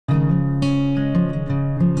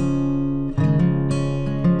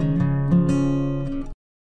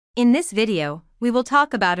In this video, we will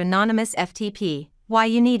talk about Anonymous FTP, why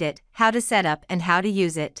you need it, how to set up and how to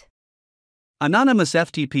use it. Anonymous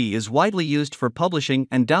FTP is widely used for publishing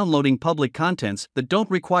and downloading public contents that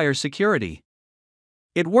don't require security.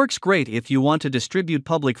 It works great if you want to distribute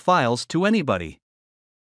public files to anybody.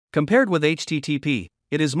 Compared with HTTP,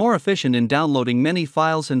 it is more efficient in downloading many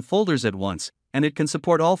files and folders at once, and it can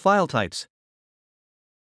support all file types.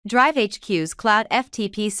 DriveHQ's Cloud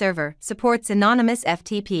FTP server supports Anonymous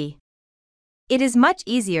FTP. It is much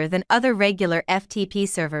easier than other regular FTP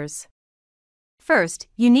servers. First,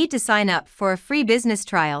 you need to sign up for a free business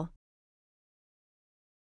trial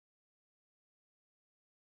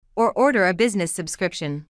or order a business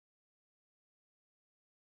subscription.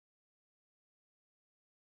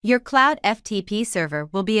 Your Cloud FTP server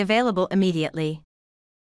will be available immediately.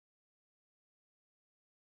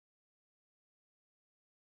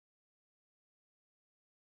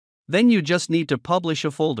 Then you just need to publish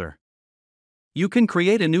a folder. You can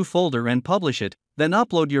create a new folder and publish it, then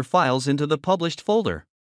upload your files into the published folder.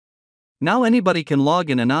 Now anybody can log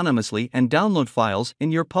in anonymously and download files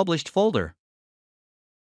in your published folder.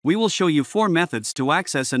 We will show you 4 methods to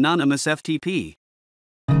access Anonymous FTP.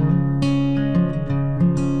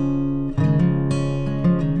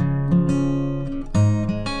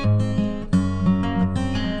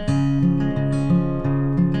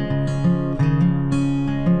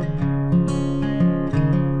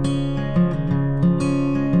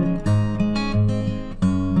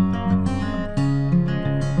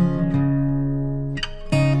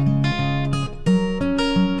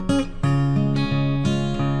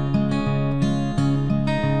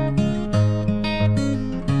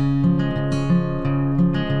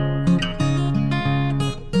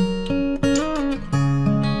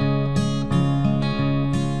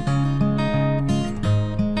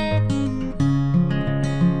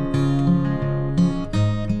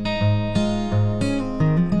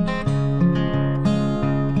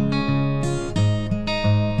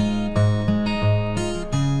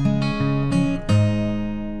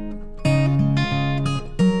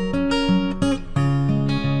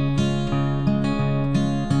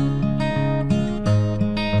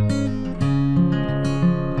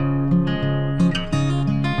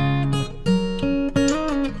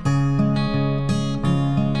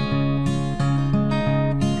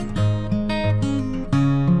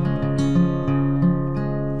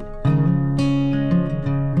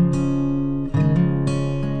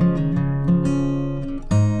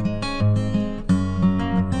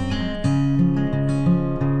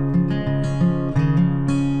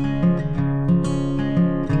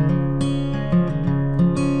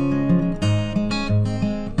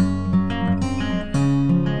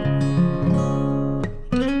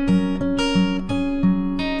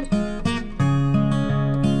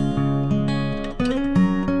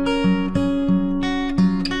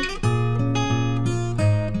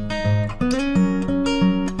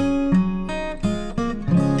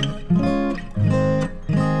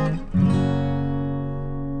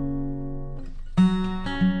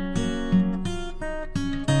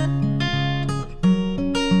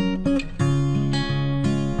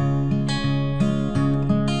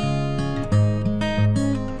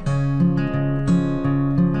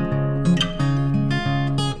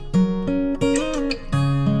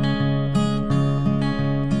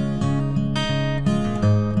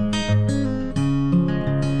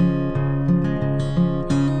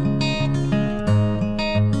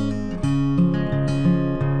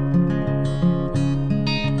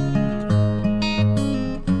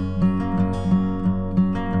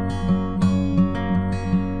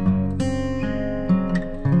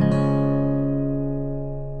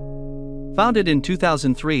 Founded in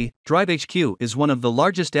 2003, DriveHQ is one of the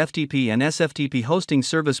largest FTP and SFTP hosting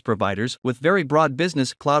service providers with very broad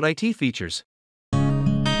business cloud IT features.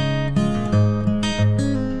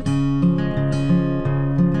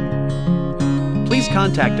 Please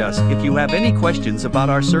contact us if you have any questions about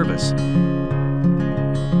our service.